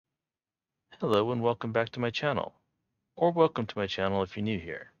Hello and welcome back to my channel. Or welcome to my channel if you're new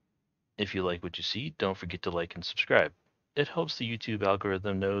here. If you like what you see, don't forget to like and subscribe. It helps the YouTube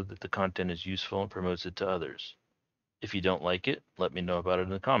algorithm know that the content is useful and promotes it to others. If you don't like it, let me know about it in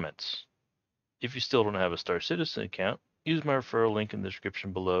the comments. If you still don't have a Star Citizen account, use my referral link in the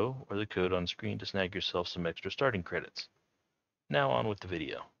description below or the code on screen to snag yourself some extra starting credits. Now on with the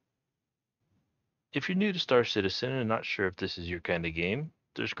video. If you're new to Star Citizen and not sure if this is your kind of game,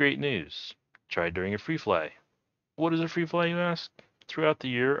 there's great news. Try during a free fly. What is a free fly, you ask? Throughout the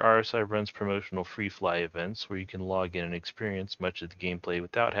year, RSI runs promotional free fly events where you can log in and experience much of the gameplay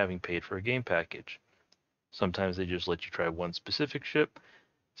without having paid for a game package. Sometimes they just let you try one specific ship,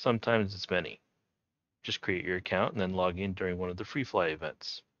 sometimes it's many. Just create your account and then log in during one of the free fly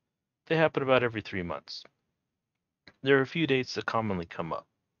events. They happen about every 3 months. There are a few dates that commonly come up: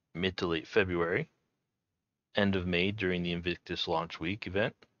 mid to late February, end of May during the Invictus Launch Week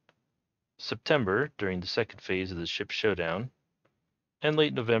event, September during the second phase of the Ship Showdown, and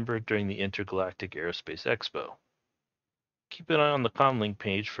late November during the Intergalactic Aerospace Expo. Keep an eye on the COMM-LINK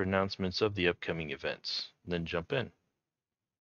page for announcements of the upcoming events, then jump in.